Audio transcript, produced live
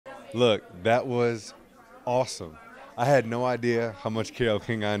Look, that was awesome. I had no idea how much Carole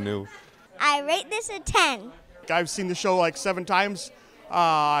King I knew. I rate this a 10. I've seen the show like 7 times.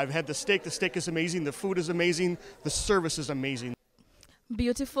 I've had the steak. The steak is amazing. The food is amazing. The service is amazing.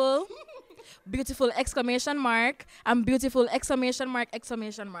 Beautiful. Beautiful exclamation mark. And beautiful exclamation mark,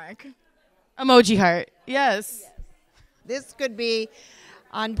 exclamation mark. Emoji heart. Yes. This could be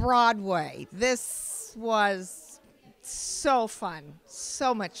on Broadway. This was so fun,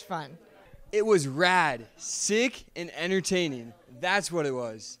 so much fun. It was rad, sick, and entertaining. That's what it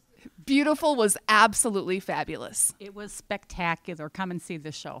was. Beautiful was absolutely fabulous. It was spectacular. Come and see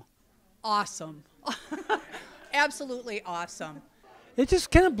the show. Awesome. Absolutely awesome. It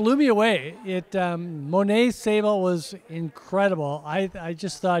just kind of blew me away. Monet Sable was incredible. I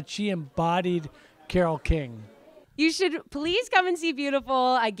just thought she embodied Carole King. You should please come and see Beautiful.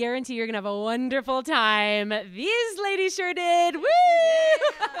 I guarantee you're going to have a wonderful time. These ladies sure did. Woo!